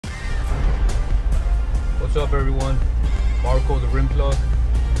What's up, everyone? Marco the Rim Plug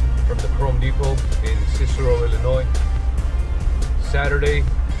from the Chrome Depot in Cicero, Illinois. Saturday,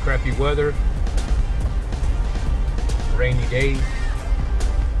 crappy weather, rainy day.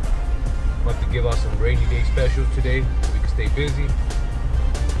 I'm about to give out some rainy day specials today so we can stay busy.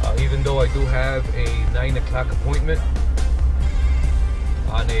 Even though I do have a 9 o'clock appointment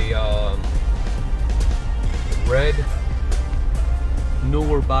on a red,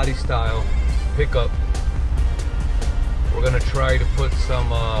 newer body style pickup. We're gonna try to put some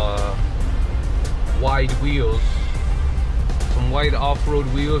wide wheels, some wide off-road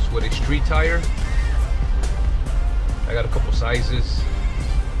wheels with a street tire. I got a couple sizes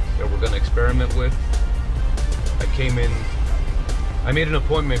that we're gonna experiment with. I made an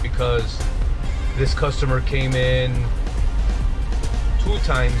appointment because this customer came in 2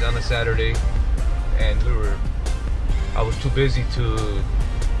 times on a Saturday, and I was too busy to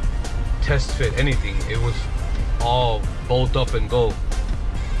test fit anything. It was all bolt up and go.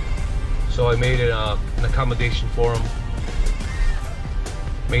 So I made an accommodation for him.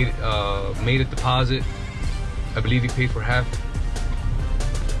 Made a deposit. I believe he paid for half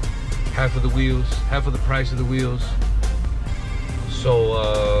of the wheels, half of the price of the wheels. So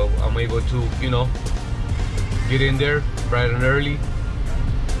I'm able to, get in there bright and early,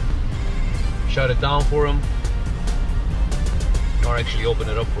 shut it down for him, or actually open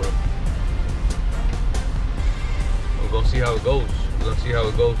it up for him. We're gonna see how it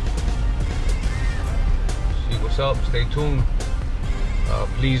goes. See what's up. Stay tuned.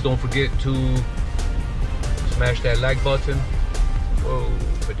 Please don't forget to smash that like button. Whoa,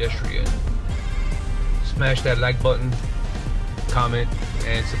 pedestrian. Smash that like button, comment,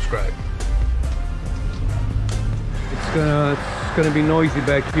 and subscribe. It's gonna be noisy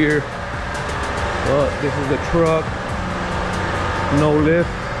back here. This is the truck. No lift.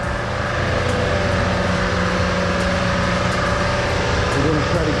 We're gonna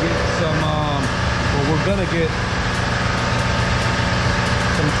try to get some. We're gonna get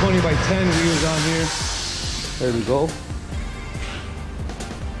some 20 by 10 wheels on here. There we go.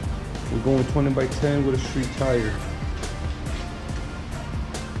 We're going 20 by 10 with a street tire.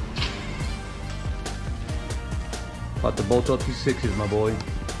 About to bolt up these 6s, my boy.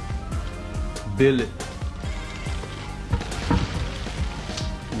 Billet.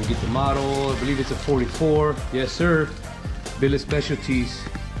 Let me get the model. I believe it's a 44. Yes, sir. Billet Specialties.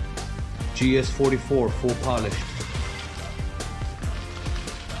 GS44, full polished.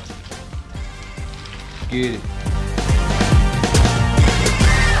 Get it.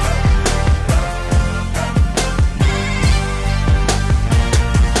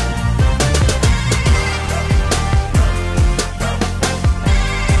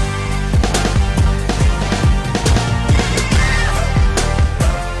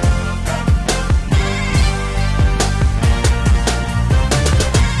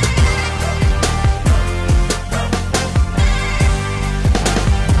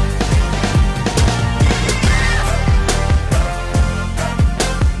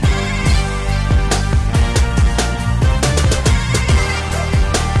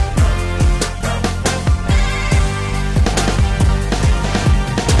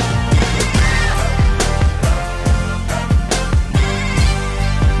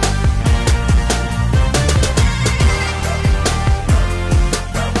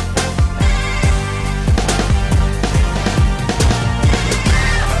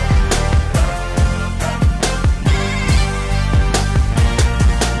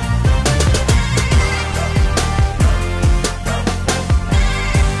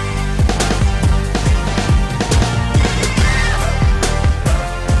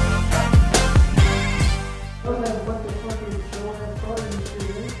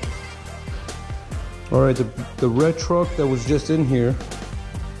 All right, the red truck that was just in here,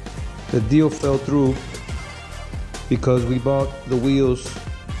 the deal fell through because we bought the wheels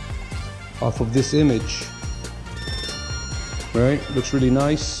off of this image. Right, looks really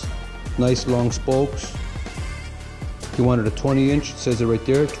nice. Nice long spokes. He wanted a 20-inch, it says it right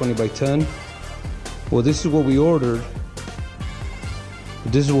there, 20 by 10. Well, this is what we ordered.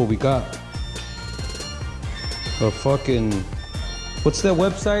 This is what we got. A fucking, what's that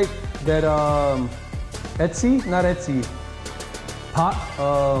website that Etsy? Not Etsy.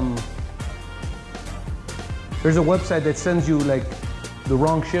 There's a website that sends you like the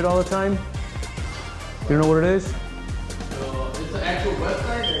wrong shit all the time. You know what it is? It's an actual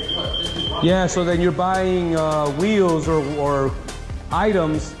website? Like what? Yeah, so then you're buying wheels or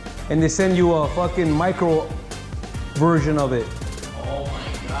items, and they send you a fucking micro version of it. Oh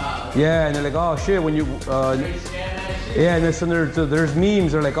my god. Yeah, and they're like, oh shit, when you They scan that shit? yeah, and there's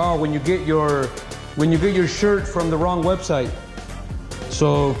memes. They're like, oh, when you get your when you get your shirt from the wrong website.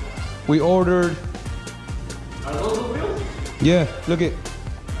 So we ordered. Are those the wheels? Yeah, look at.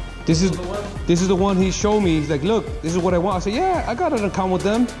 This is the one he showed me. He's like, look, this is what I want. I said, yeah, I got an account with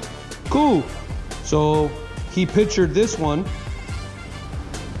them. Cool. So he pictured this one.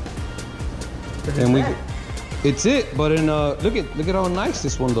 And it's it, but in look at how nice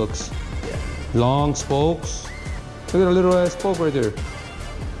this one looks. Yeah. Long spokes. Look at a little ass spoke right there.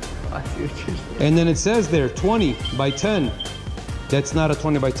 I see what you're saying. And then it says there 20 by 10. That's not a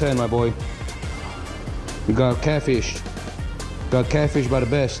 20 by 10, my boy. You got catfished. Got catfished by the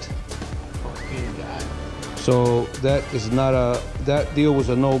best. Fucking God. So that is not that deal was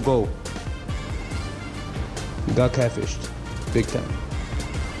a no-go. Got catfished. Big time.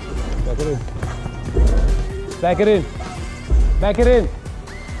 Back it in. Back it in. Back it in.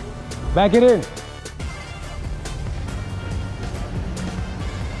 Back it in.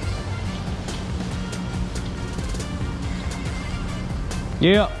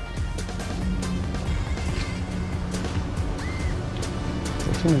 Yeah.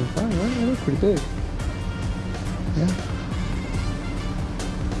 That's only fine, right? That looks pretty big. Yeah.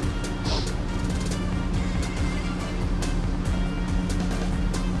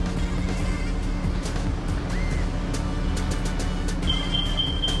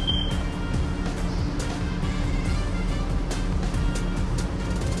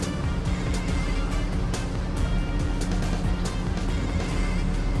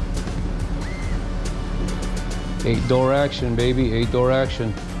 Eight-door action, baby. 8-door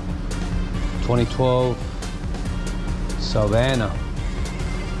action. 2012 Savannah.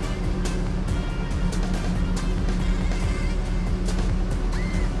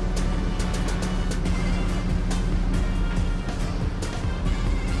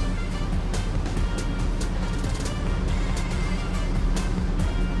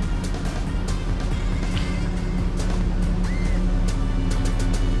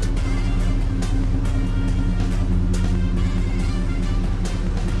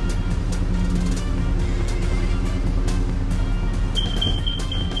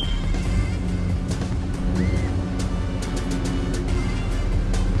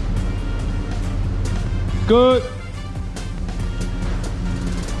 Good.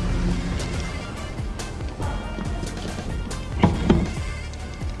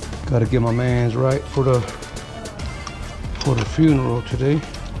 Gotta get my man's right for the funeral today.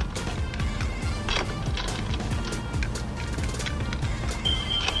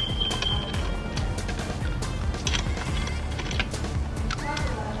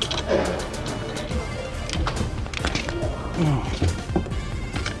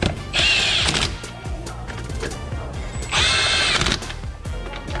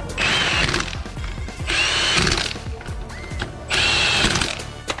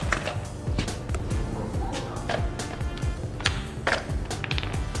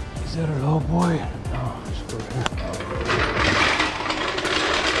 Is that a low boy? No, it's over here.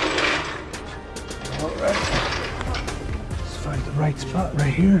 All right. Let's find the right spot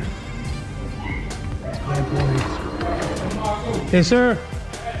right here. Bad boys. Hey, sir.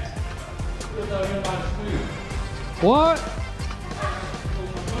 What?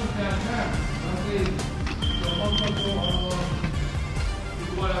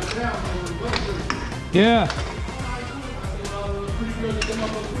 Yeah.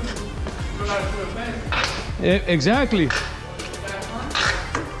 Exactly.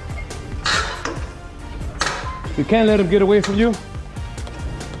 You can't let him get away from you.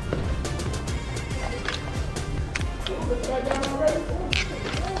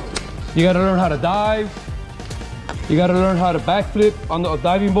 You gotta learn how to dive. You gotta learn how to backflip on the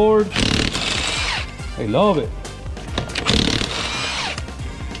diving board. They love it.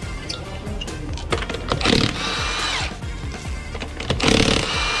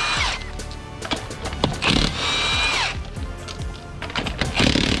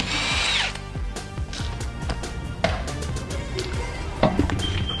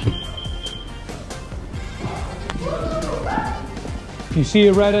 You see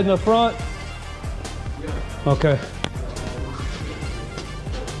it right in the front? Okay.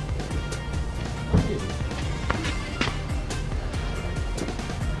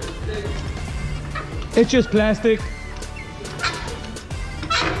 It's just plastic.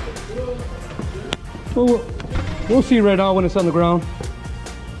 We'll see right now when it's on the ground.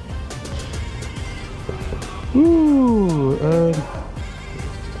 Ooh, okay.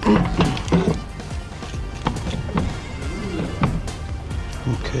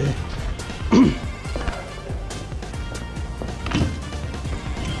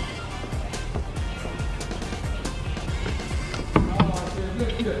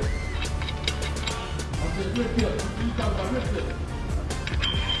 rip tip. You talking about rip tip.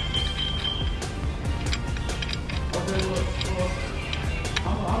 Okay, look.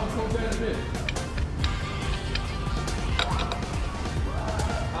 I'm gonna go back a bit.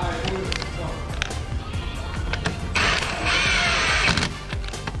 Alright, here we go.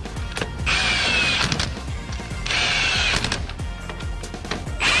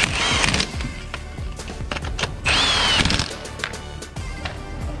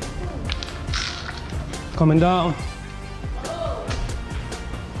 Coming down.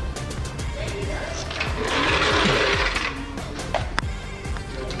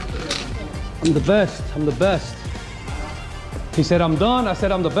 I'm the best. I'm the best. He said I'm done. I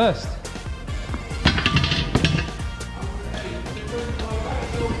said I'm the best.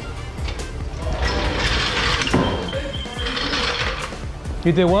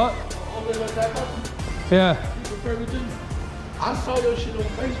 You did what? Yeah. I saw your shit on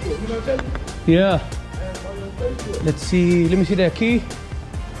Facebook. You know what I'm telling Yeah. you? I saw you on Facebook. Let's see. Let me see that key.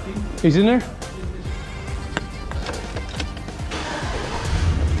 He's in there?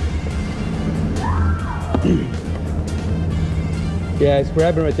 Yeah, it's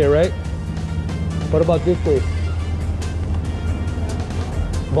grabbing right there, right? What about this way?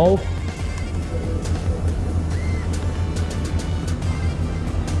 Both?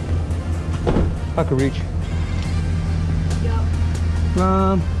 I could reach. Yep.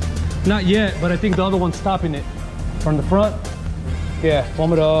 Not yet, but I think the other one's stopping it. From the front? Yeah.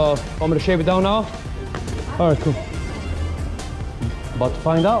 Want me to shave it down now? All right, cool. About to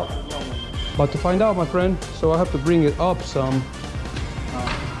find out. About to find out, my friend. So I have to bring it up some.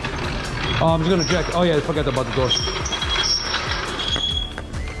 Oh, I'm just gonna check. Oh yeah, I forgot about the door.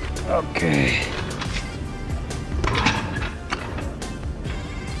 Okay.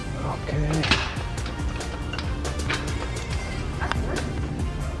 Okay.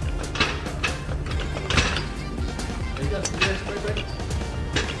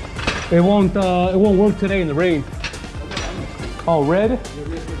 It won't work today in the rain. Oh, red?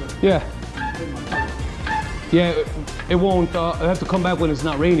 Yeah. Yeah, it won't. I have to come back when it's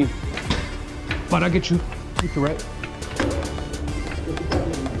not raining. But I get you. Get you right.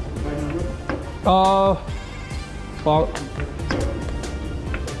 Well,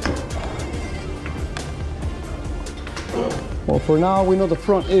 for now we know the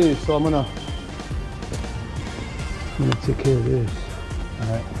front is, so I'm gonna take care of this. All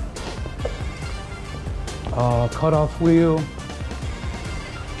right. Cut off wheel.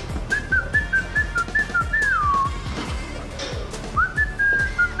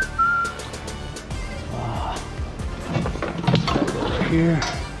 Here.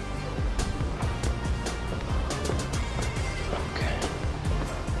 Okay.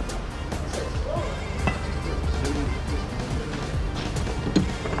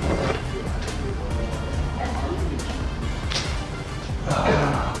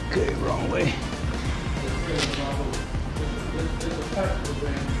 Okay, wrong way.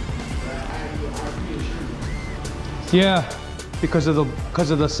 Yeah, because of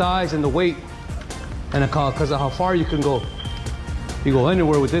the size and the weight, and because of how far you can go. You go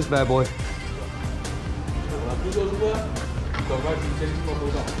anywhere with this bad boy.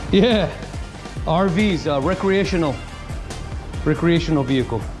 Yeah, RVs, recreational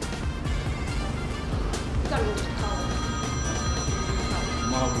vehicle.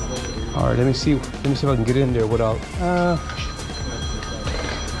 All right, let me see if I can get in there without. I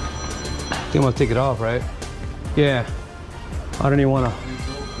think I'm gonna take it off, right? Yeah, I don't even wanna.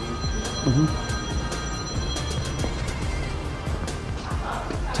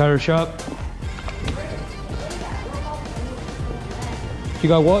 Tire shop. You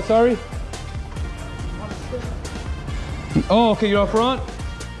got what, sorry? Oh, okay, you're up front?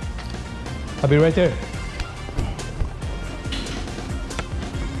 I'll be right there.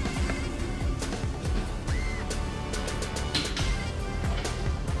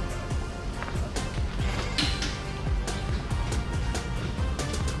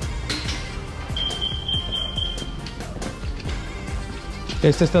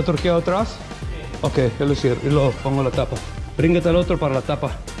 ¿Este está torqueado atrás? Ok, yo lo cierro y lo pongo la tapa. Bríngate al otro para la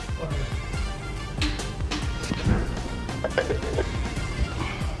tapa.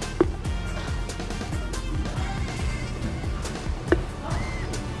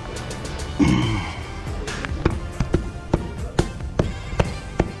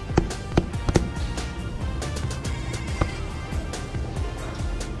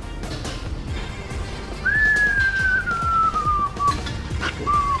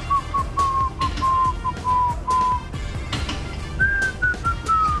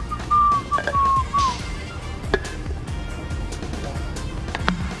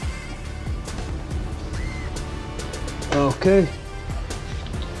 Okay.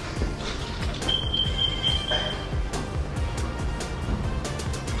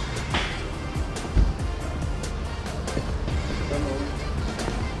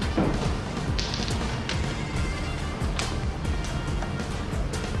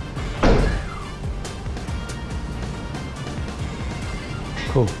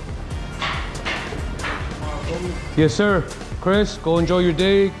 Cool. Yes, sir. Chris, go enjoy your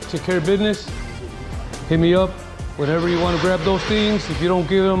day. Take care of business. Hit me up whenever you want to grab those things. If you don't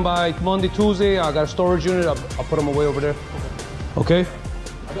give them by Monday, Tuesday, I got a storage unit. I'll put them away over there. Okay?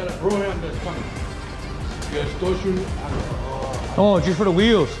 I got a program that's coming. You got a storage unit. Oh, just for the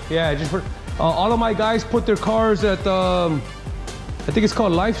wheels. Yeah, just for... all of my guys put their cars at, I think it's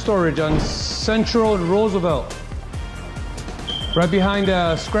called Life Storage on Central and Roosevelt. Right behind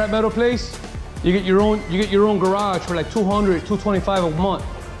the scrap metal place. You get your own garage for like $200, $225 a month.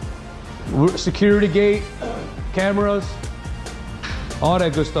 Security gate, cameras, all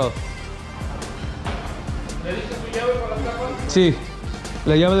that good stuff. Sí,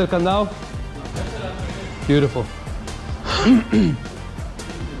 la llave del candado. Beautiful.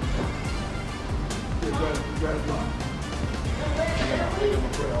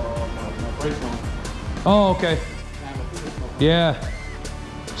 Oh, okay. Yeah.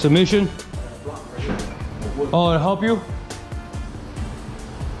 Submission. Oh, it'll help you?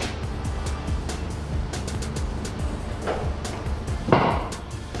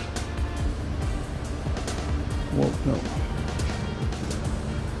 Whoa, no.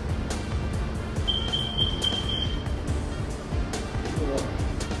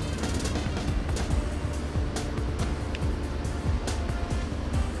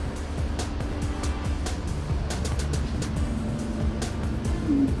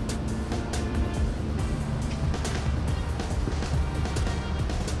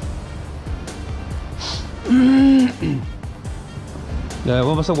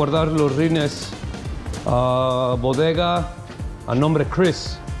 Vamos a guardar los rines bodega a nombre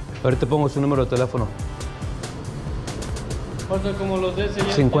Chris. Ahorita pongo su número de teléfono. ¿Cuánto como los de ese?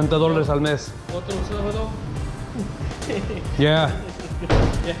 $50 al mes. ¿Otro sábado? Yeah.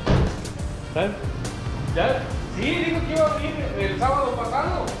 ¿Ya? Sí, dijo que iba a venir el sábado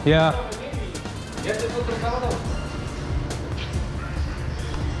pasado. Yeah. Ya este es otro sábado.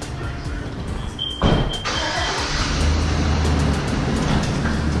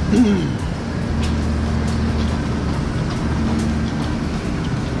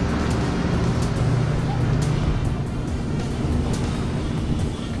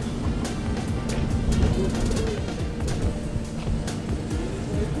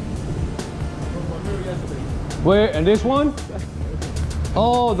 Where, and this one?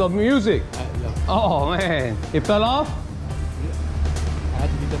 Oh, the music. Oh man, it fell off? I had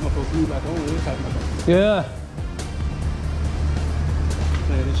to get that motherfucker back on. Yeah.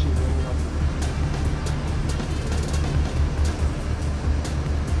 This shit really rough.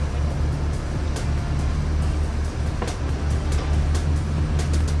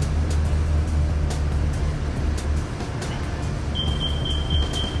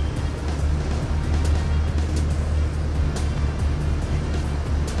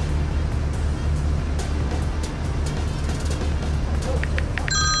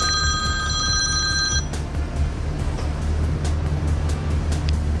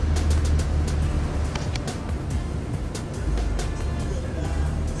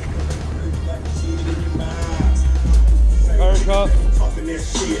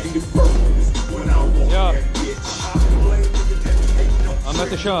 Yeah. I'm at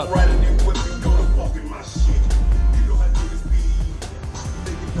the shop.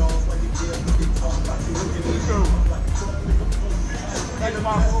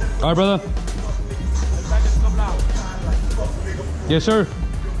 All right, brother. Yes, sir.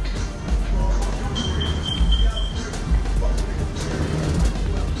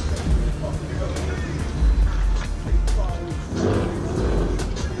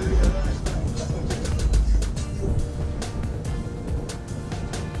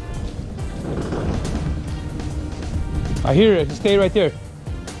 I hear it. Stay right there.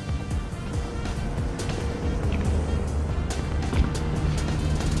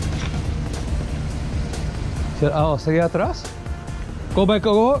 Oh, sigue atrás. Go back,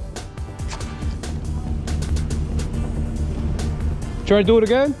 go up. Try to do it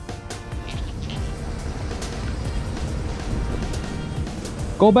again.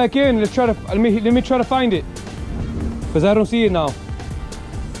 Go back in. Let's try to. Let me try to find it, because I don't see it now.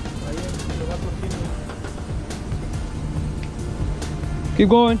 Keep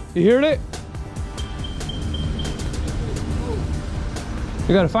going. You heard it?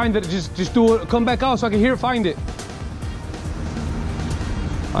 You gotta find it. Just do it. Come back out so I can hear it. Find it.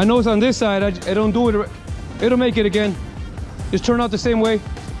 I know it's on this side. I don't do it. It'll make it again. Just turn out the same way.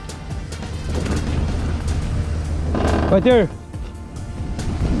 Right there.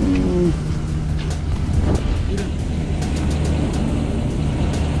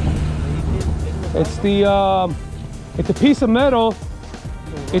 It's a piece of metal.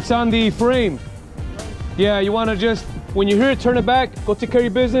 It's on the frame. Yeah, you want to just, when you hear it, turn it back, go take care of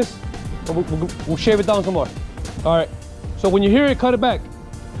your business. We'll shave it down some more. All right. So when you hear it, cut it back.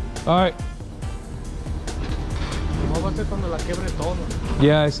 All right.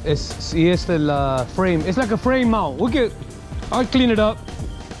 Yeah, it's the frame. It's like a frame mount. I'll clean it up.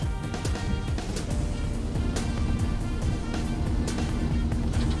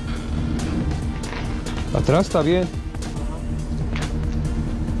 Atrás está bien.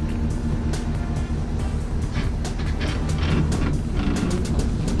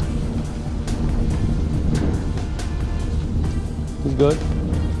 It's good.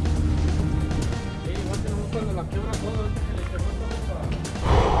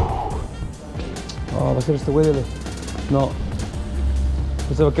 Oh, va a ser este güey de los... No.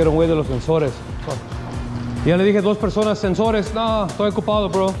 Este va a quedar un güey de los sensores. Oh. Ya le dije 2 personas sensores. No, estoy ocupado,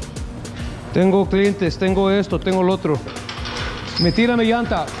 bro. Tengo clientes, tengo esto, tengo lo otro. Me tira mi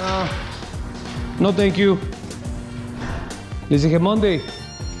llanta. No, thank you. Les dije Monday.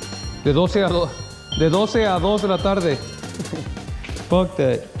 De 12 a 2 de la tarde. Fuck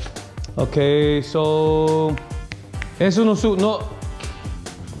that. Okay, so... Eso no...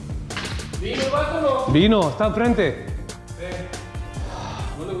 ¿Vino el vaso o no? Vino, está enfrente.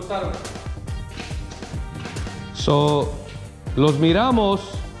 No le gustaron. So, los miramos.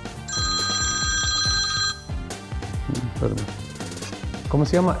 Espérame. ¿Cómo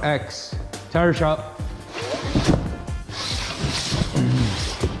se llama? X. Tire shop.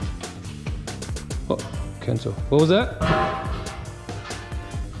 Oh, cancel. What was that?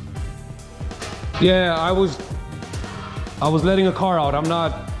 Yeah, I was letting a car out. I'm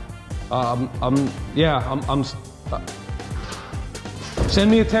not.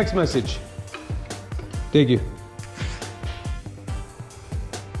 Send me a text message. Thank you.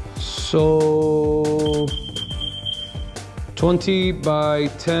 So 20 by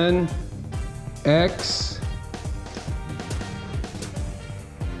 10 X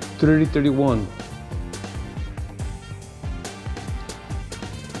 3031.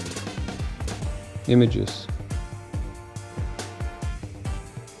 Images.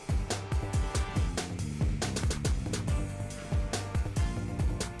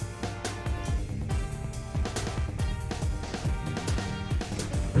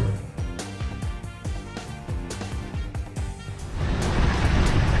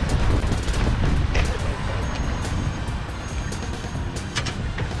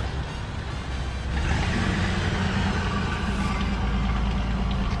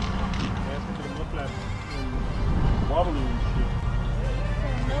 Wobbly and shit.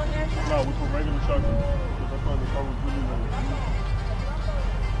 No, we put regular shotgun because I thought the car was really low.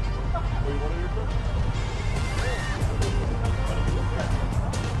 Wait, what are you doing?